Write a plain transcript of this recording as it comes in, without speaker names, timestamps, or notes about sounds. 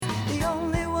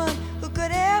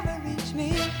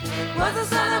was the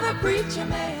son of a preacher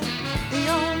man. The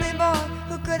only boy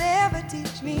who could ever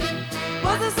teach me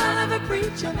was the son of a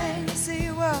preacher man. Yes, he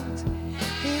was.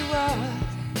 He was.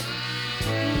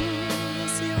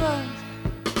 Yes, he was.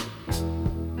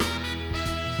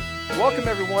 Welcome,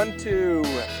 everyone, to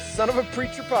Son of a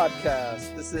Preacher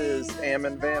podcast. This is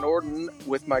Ammon Van Orden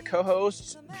with my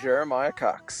co-host, Jeremiah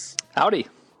Cox. Howdy.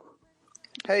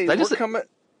 Hey, Did I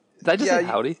just say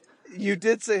howdy? You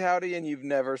did say howdy, and you've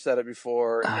never said it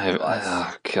before.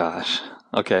 Oh, gosh.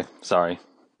 Okay, sorry.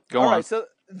 Go on. All right, so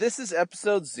this is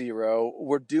episode 0.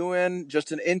 We're doing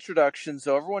just an introduction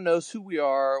so everyone knows who we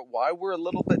are, why we're a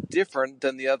little bit different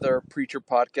than the other preacher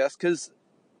podcasts, because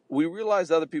we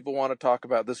realize other people want to talk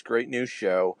about this great new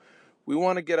show. We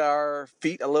want to get our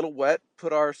feet a little wet,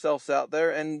 put ourselves out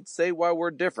there, and say why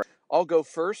we're different. I'll go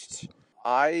first.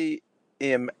 I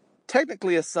am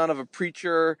technically a son of a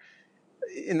preacher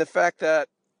in the fact that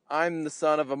I'm the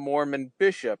son of a Mormon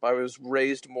bishop. I was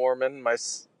raised Mormon.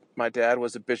 My dad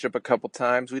was a bishop a couple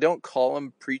times. We don't call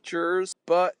them preachers,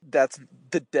 but that's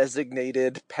the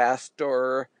designated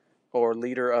pastor or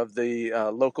leader of the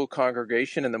local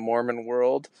congregation in the Mormon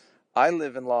world. I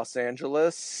live in Los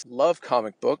Angeles, love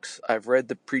comic books. I've read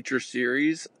the Preacher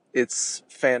series. It's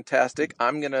fantastic.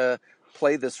 I'm going to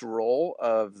play this role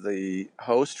of the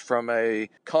host from a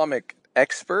comic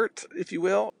expert, if you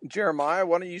will. Jeremiah,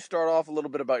 why don't you start off a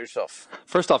little bit about yourself?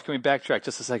 First off, can we backtrack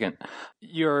just a second?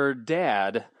 Your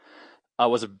dad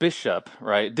was a bishop,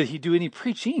 right? Did he do any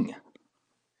preaching?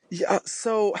 Yeah,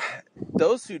 so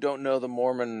those who don't know the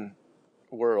Mormon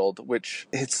world, which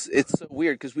it's so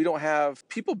weird because we don't have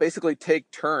people basically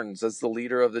take turns as the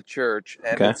leader of the church,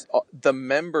 and it's the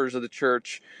members of the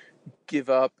church give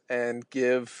up and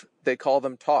they call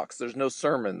them talks. There's no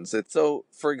sermons. So,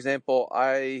 for example,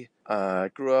 I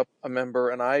grew up a member,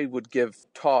 and I would give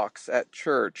talks at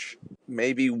church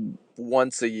maybe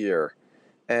once a year,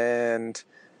 and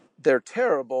they're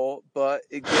terrible, but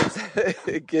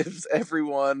it gives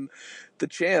everyone the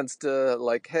chance to,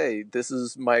 like, hey, this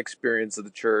is my experience of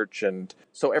the church, and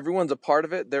so everyone's a part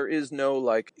of it. There is no,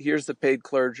 like, here's the paid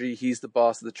clergy, he's the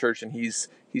boss of the church, and he's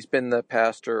been the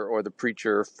pastor or the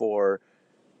preacher for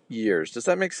years. Does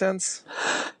that make sense?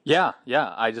 Yeah.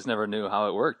 I just never knew how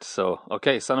it worked. So,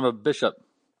 okay, son of a bishop,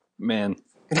 man.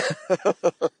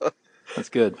 That's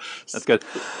good. So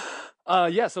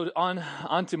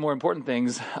on to more important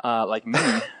things, like me.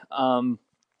 My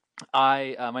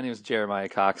name is Jeremiah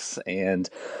Cox, and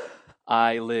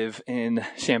I live in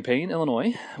Champaign,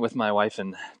 Illinois, with my wife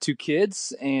and 2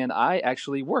 kids, and I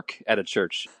actually work at a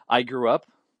church. I grew up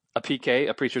a PK,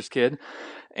 a preacher's kid,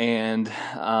 and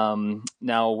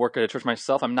now work at a church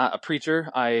myself. I'm not a preacher.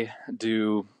 I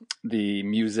do the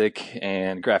music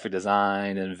and graphic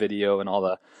design and video and all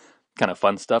the kind of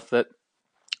fun stuff that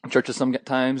churches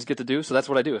sometimes get to do. So that's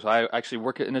what I do. So I actually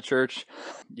work in a church.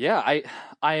 Yeah,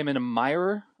 I am an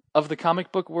admirer of the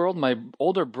comic book world. My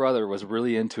older brother was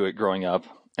really into it growing up,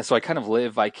 and so I kind of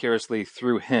live vicariously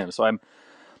through him. So I'm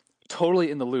totally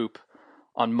in the loop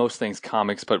on most things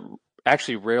comics, but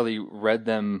actually rarely read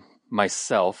them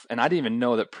myself. And I didn't even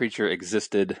know that Preacher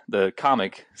existed, the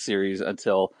comic series,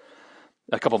 until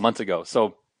a couple months ago.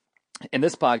 So in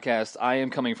this podcast, I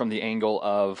am coming from the angle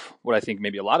of what I think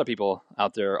maybe a lot of people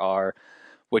out there are,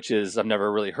 which is I've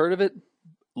never really heard of it.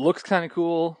 Looks kind of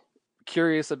cool,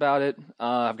 curious about it.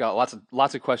 I've got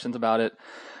lots of questions about it,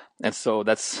 and so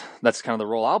that's kind of the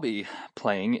role I'll be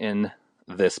playing in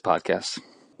this podcast.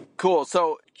 Cool.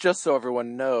 So just so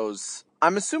everyone knows,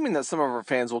 I'm assuming that some of our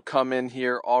fans will come in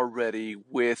here already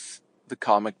with the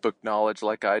comic book knowledge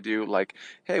like I do. Like,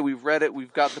 hey, we've read it,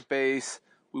 we've got the base.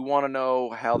 We want to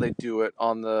know how they do it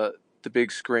on the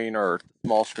big screen or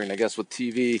small screen, I guess, with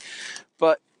TV.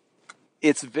 But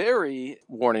it's very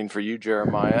warning for you,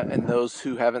 Jeremiah, and those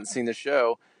who haven't seen the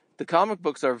show. The comic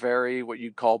books are very what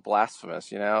you'd call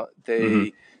blasphemous. You know,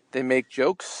 they make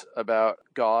jokes about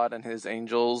God and his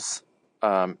angels.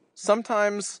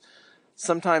 Sometimes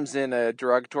in a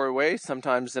derogatory way,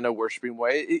 sometimes in a worshiping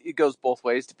way. It goes both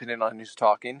ways depending on who's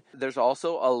talking. There's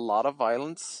also a lot of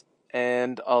violence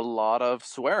and a lot of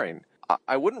swearing.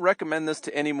 I wouldn't recommend this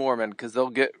to any Mormon because they'll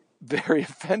get very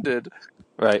offended.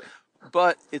 Right.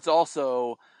 But it's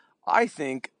also, I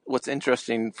think, what's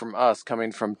interesting from us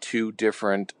coming from 2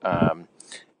 different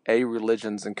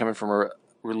religions and coming from a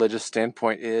religious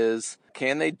standpoint is,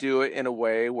 can they do it in a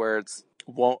way where it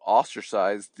won't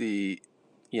ostracize the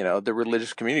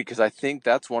religious community? Because I think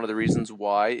that's one of the reasons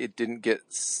why it didn't get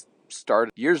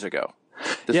started years ago.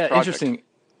 Project. Interesting.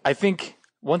 I think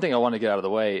one thing I want to get out of the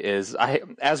way is,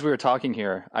 as we were talking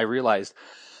here, I realized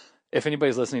if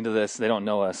anybody's listening to this, they don't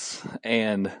know us,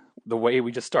 and the way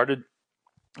we just started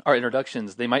our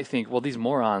introductions, they might think, well, these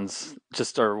morons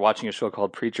just are watching a show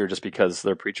called Preacher just because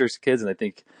they're preachers' kids, and they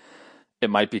think it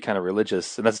might be kind of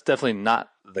religious, and that's definitely not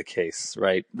the case,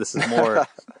 right? This is more,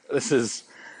 this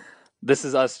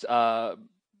is us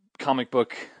comic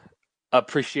book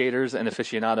appreciators and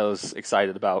aficionados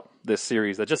excited about this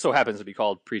series that just so happens to be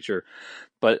called Preacher.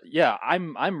 But yeah,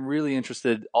 I'm really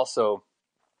interested also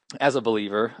as a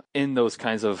believer in those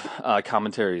kinds of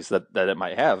commentaries that it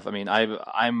might have. I mean,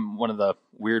 I'm one of the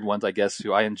weird ones, I guess,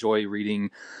 who I enjoy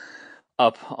reading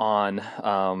up on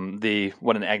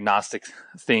what an agnostic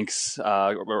thinks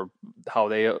or how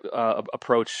they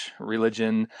approach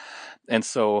religion, and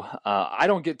so I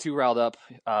don't get too riled up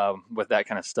with that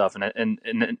kind of stuff. And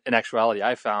in actuality,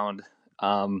 I found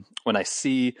when I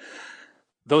see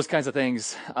those kinds of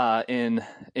things in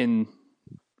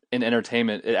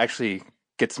entertainment, it actually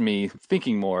gets me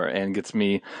thinking more and gets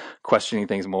me questioning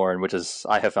things more, and which is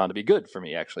I have found to be good for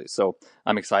me, actually. So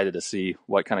I'm excited to see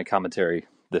what kind of commentary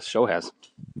this show has.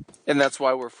 And that's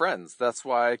why we're friends. That's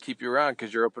why I keep you around,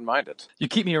 because you're open-minded. You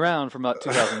keep me around from about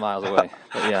 2,000 miles away.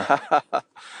 But yeah.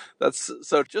 That's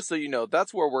so. Just so you know,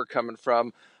 that's where we're coming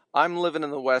from. I'm living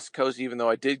in the West Coast, even though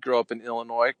I did grow up in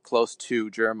Illinois, close to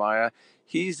Jeremiah.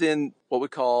 He's in what we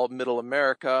call Middle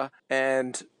America,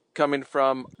 and coming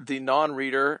from the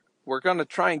non-reader, we're going to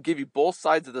try and give you both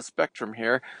sides of the spectrum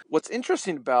here. What's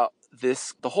interesting about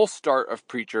this, the whole start of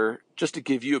Preacher, just to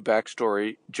give you a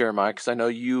backstory, Jeremiah, because I know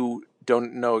you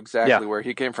don't know exactly where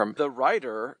he came from. The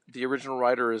writer, the original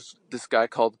writer, is this guy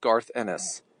called Garth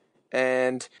Ennis.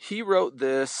 And he wrote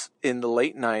this in the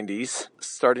late 90s,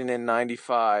 starting in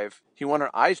 95. He won an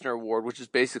Eisner Award, which is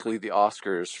basically the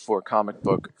Oscars for comic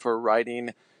book, for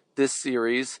writing this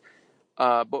series.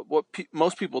 But what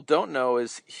most people don't know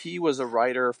is he was a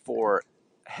writer for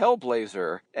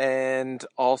Hellblazer and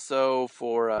also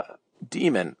for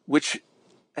Demon, which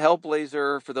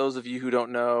Hellblazer, for those of you who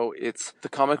don't know, it's the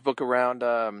comic book around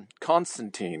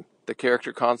Constantine, the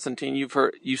character Constantine. You've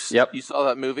heard, you saw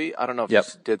that movie? I don't know if you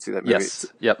did see that movie. Yes.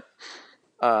 Yep.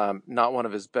 Not one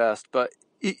of his best, but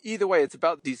either way, it's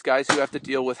about these guys who have to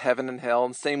deal with heaven and hell,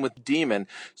 and same with Demon.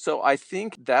 So I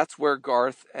think that's where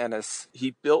Garth Ennis,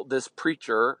 he built this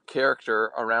preacher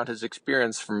character around his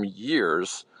experience from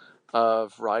years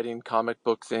of writing comic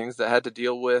book things that had to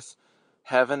deal with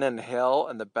heaven and hell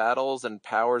and the battles and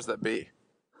powers that be.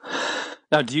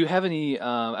 Now, do you have any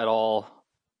at all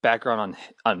background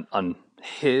on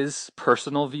his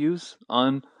personal views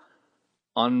on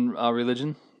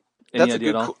religion? Any idea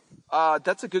at all?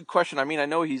 That's a good question. I mean, I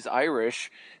know he's Irish,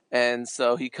 and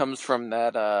so he comes from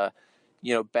that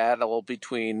battle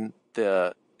between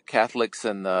the Catholics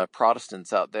and the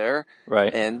Protestants out there.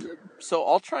 Right. And so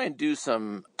I'll try and do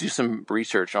some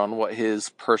research on what his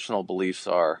personal beliefs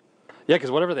are. Yeah,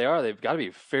 because whatever they are, they've got to be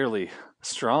fairly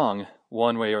strong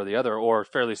one way or the other, or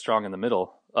fairly strong in the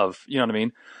middle of, you know what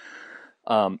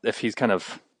I mean? If he's kind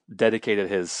of dedicated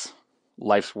his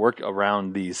life's work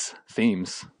around these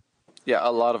themes. Yeah,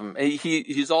 a lot of them.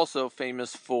 He's also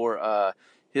famous for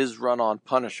his run on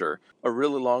Punisher, a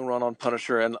really long run on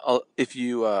Punisher. And if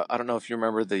you, I don't know if you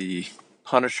remember the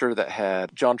Punisher that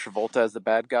had John Travolta as the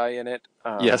bad guy in it.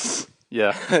 Yes.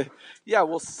 Yeah. Yeah,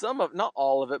 well, not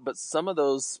all of it, but some of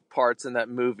those parts in that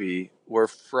movie were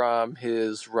from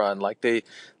his run. Like the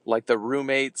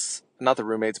roommates, not the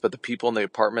roommates, but the people in the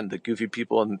apartment, the goofy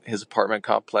people in his apartment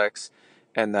complex,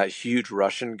 and that huge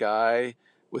Russian guy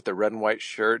with the red and white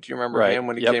shirt. Do you remember him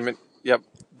when he came in? Yep.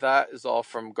 That is all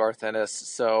from Garth Ennis.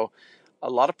 So a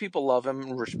lot of people love him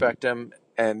and respect him,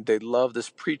 and they love this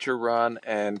preacher run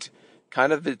and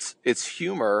kind of its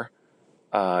humor,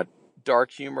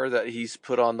 dark humor that he's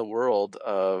put on the world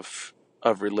of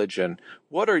religion.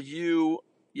 What are you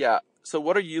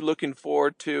looking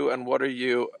forward to, and what are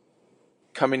you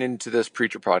coming into this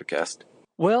Preacher podcast?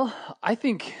 Well, I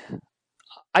think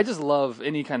I just love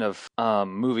any kind of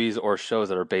movies or shows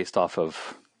that are based off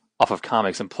of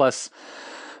comics, and plus,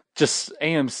 just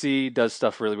AMC does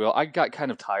stuff really well. I got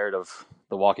kind of tired of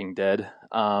The Walking Dead,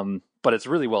 but it's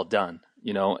really well done,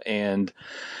 and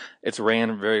it's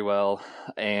ran very well,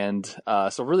 and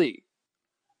so really,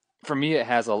 for me, it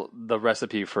has the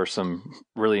recipe for some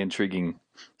really intriguing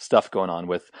stuff going on.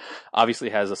 With obviously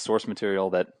has a source material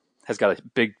that has got a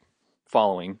big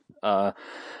following,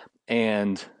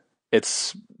 and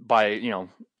it's by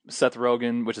Seth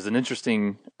Rogen, which is an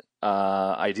interesting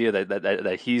idea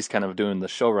that he's kind of doing the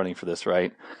show running for this,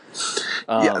 right?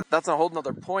 Yeah, that's a whole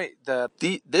nother point. That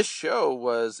this show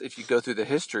was, if you go through the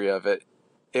history of it,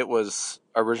 it was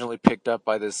originally picked up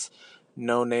by this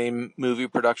no-name movie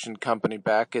production company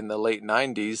back in the late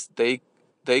 90s.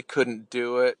 They couldn't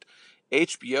do it.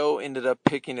 HBO ended up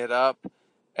picking it up,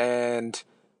 and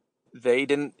they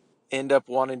didn't end up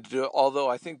wanting to do it, although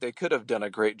I think they could have done a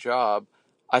great job.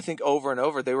 I think over and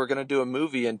over they were going to do a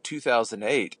movie in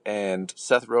 2008, and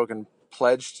Seth Rogen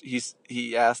pledged,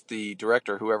 he asked the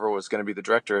director, whoever was going to be the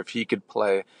director, if he could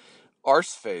play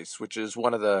Arseface, which is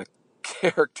one of the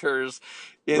characters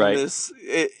in Right. this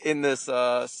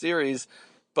series.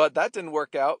 But that didn't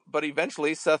work out. But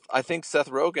eventually, I think Seth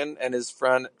Rogen and his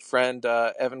friend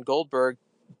Evan Goldberg,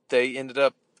 they ended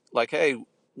up like, hey,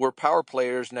 we're power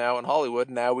players now in Hollywood.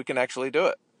 Now we can actually do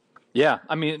it. Yeah,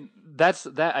 I mean that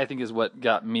I think is what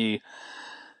got me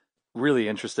really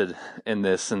interested in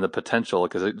this and the potential,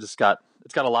 because it's got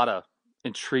a lot of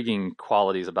intriguing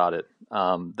qualities about it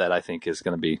that I think is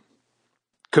going to be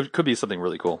could be something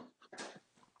really cool.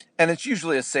 And it's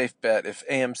usually a safe bet if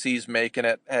AMC's making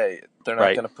it. Hey, they're not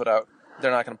Right. going to put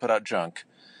out junk.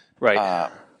 Right.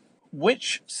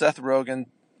 Which Seth Rogen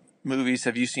movies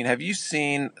have you seen? Have you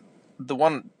seen the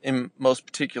one in most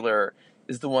particular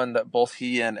is the one that both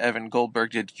he and Evan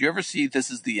Goldberg did? Did you ever see This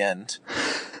Is the End?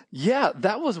 Yeah,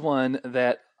 that was one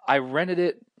that I rented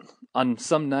it on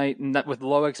some night with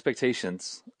low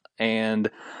expectations and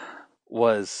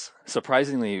was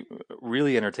surprisingly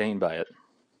really entertained by it.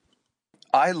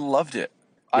 I loved it.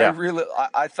 Yeah.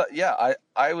 I thought,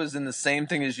 I was in the same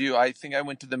thing as you. I think I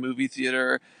went to the movie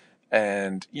theater,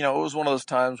 and, it was one of those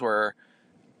times where,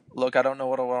 look, I don't know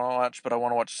what I want to watch, but I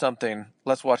want to watch something.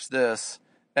 Let's watch this.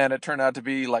 And it turned out to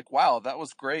be like, wow, that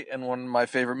was great, and one of my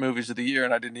favorite movies of the year,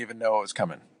 and I didn't even know it was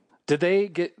coming. Did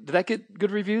that get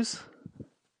good reviews?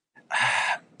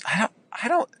 I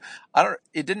don't,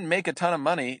 it didn't make a ton of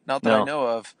money, not that No. I know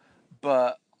of,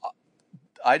 but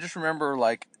I just remember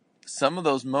like some of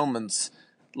those moments,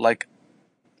 like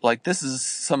this is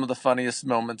some of the funniest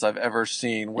moments I've ever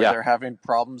seen, where they're having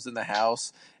problems in the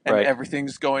house and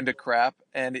everything's going to crap.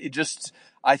 And it just,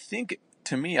 I think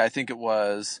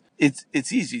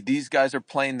it's easy. These guys are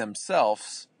playing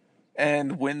themselves,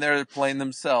 and when they're playing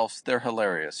themselves, they're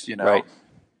hilarious, Right.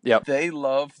 Yep. They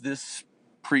love this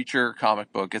Preacher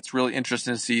comic book. It's really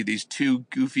interesting to see these two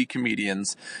goofy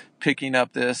comedians picking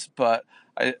up this, but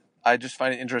I just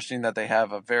find it interesting that they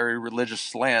have a very religious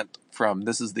slant from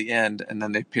This Is the End, and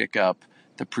then they pick up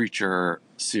the Preacher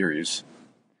series.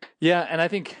 Yeah, and I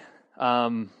think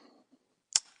it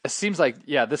seems like,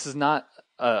 this is not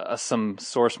some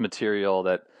source material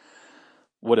that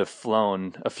would have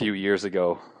flown a few years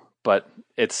ago, but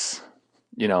it's,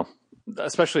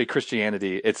 especially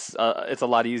Christianity, it's a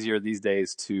lot easier these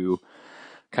days to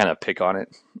kind of pick on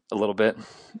it a little bit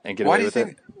and get away with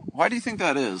it. Why do you think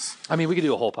that is? I mean, we could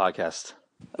do a whole podcast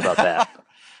about that.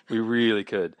 We really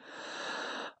could.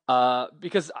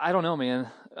 Because I don't know, man.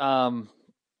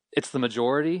 It's the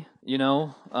majority,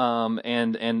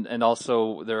 and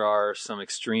also there are some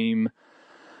extremes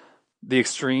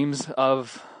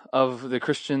of the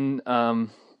Christian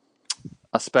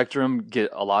spectrum get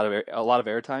a lot of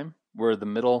airtime. We're the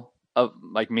middle of,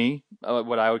 like me,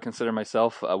 what I would consider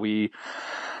myself. I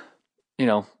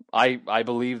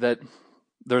believe that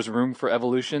there's room for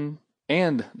evolution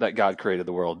and that God created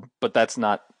the world, but that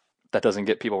doesn't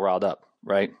get people riled up,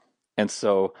 right? And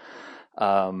so,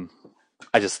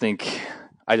 I just think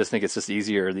it's just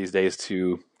easier these days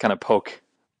to kind of poke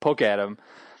at them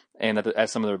and at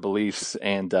some of their beliefs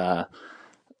than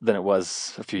it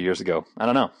was a few years ago. I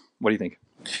don't know. What do you think?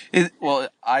 Well,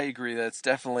 I agree that it's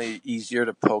definitely easier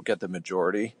to poke at the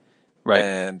majority, right?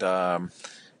 And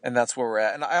that's where we're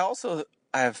at. And I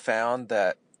have found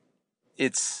that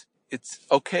it's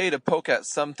okay to poke at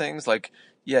some things. Like,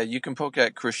 you can poke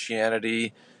at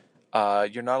Christianity.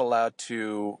 You're not allowed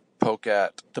to poke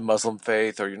at the Muslim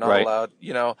faith, or you're not allowed,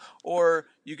 or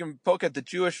you can poke at the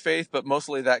Jewish faith, but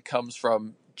mostly that comes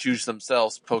from Jews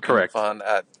themselves poking fun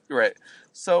at, right.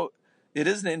 So it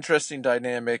is an interesting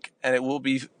dynamic, and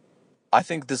I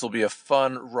think this will be a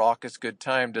fun, raucous, good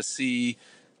time to see,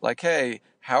 like, hey,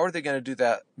 how are they going to do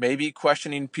that? Maybe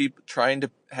questioning people, trying to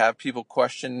have people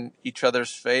question each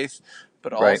other's faith,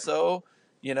 but also,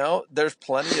 there's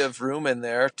plenty of room in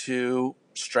there to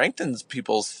strengthen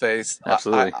people's faith.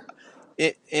 Absolutely.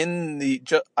 I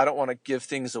don't want to give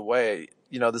things away.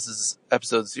 This is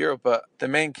episode 0, but the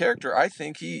main character, I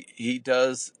think he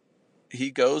goes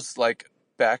like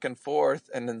back and forth,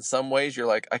 and in some ways you're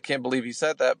like, I can't believe he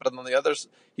said that, but on the others,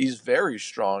 he's very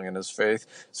strong in his faith.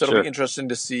 So it'll be interesting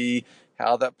to see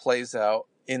how that plays out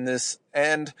in this.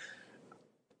 And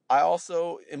I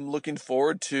also am looking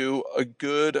forward to a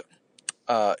good,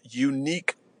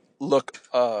 unique look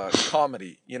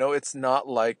comedy. It's not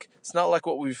like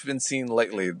what we've been seeing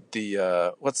lately.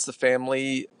 The what's the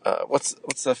family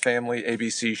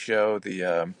ABC show? The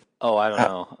I don't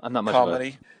know. I'm not much comedy.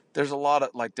 of a... There's a lot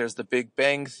of, like, there's The Big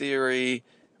Bang Theory,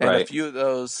 And a Right. few of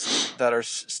those that are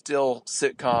still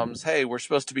sitcoms, hey, we're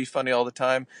supposed to be funny all the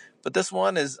time. But this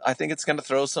one is, I think it's going to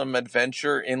throw some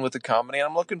adventure in with the comedy, and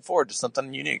I'm looking forward to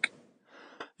something unique.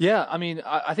 Yeah, I mean,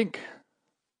 I think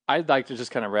I'd like to just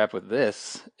kind of wrap with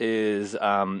this is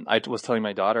I was telling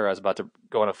my daughter I was about to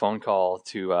go on a phone call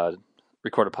to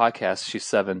record a podcast. She's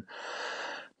 7.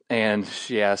 And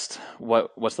she asked,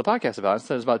 what's the podcast about? I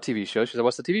said, it's about a TV show. She said,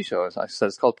 what's the TV show? I said,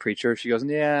 it's called Preacher. She goes,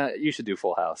 yeah, you should do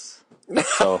Full House.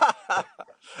 So,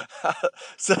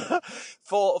 So,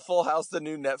 Full House, the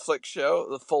new Netflix show,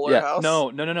 the Fuller yeah, House.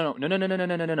 no.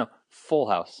 Full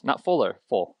House, not Fuller,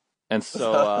 full. And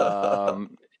so,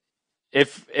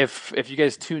 if you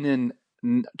guys tune in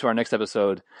to our next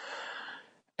episode,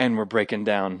 and we're breaking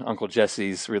down Uncle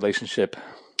Jesse's relationship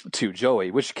to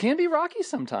Joey, which can be rocky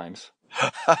sometimes.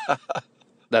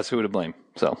 That's who to blame.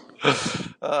 So,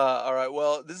 all right.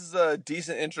 Well, this is a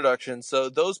decent introduction. So,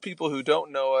 those people who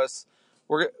don't know us,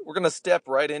 we're going to step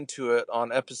right into it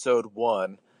on episode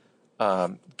 1.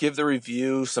 Give the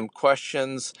review, some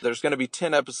questions. There's going to be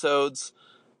 10 episodes.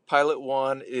 Pilot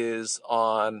 1 is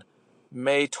on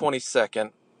May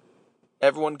 22nd.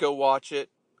 Everyone go watch it.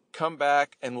 Come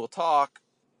back and we'll talk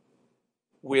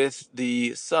with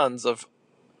the sons of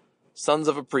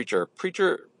a preacher.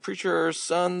 Preacher's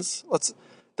sons.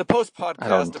 The post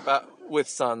podcast about with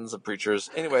sons of preachers.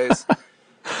 Anyways,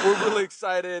 we're really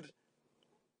excited.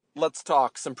 Let's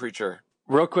talk some Preacher.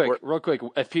 real quick.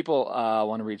 If people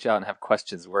want to reach out and have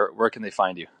questions, where can they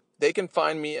find you? They can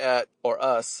find me at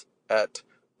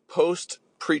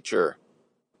postpreacher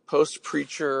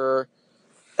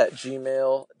at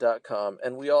gmail.com,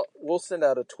 and we'll send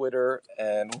out a Twitter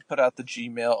and we'll put out the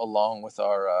Gmail along with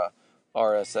our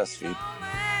RSS feed.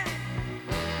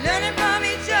 Learning from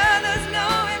each other's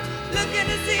knowing, looking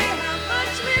to see how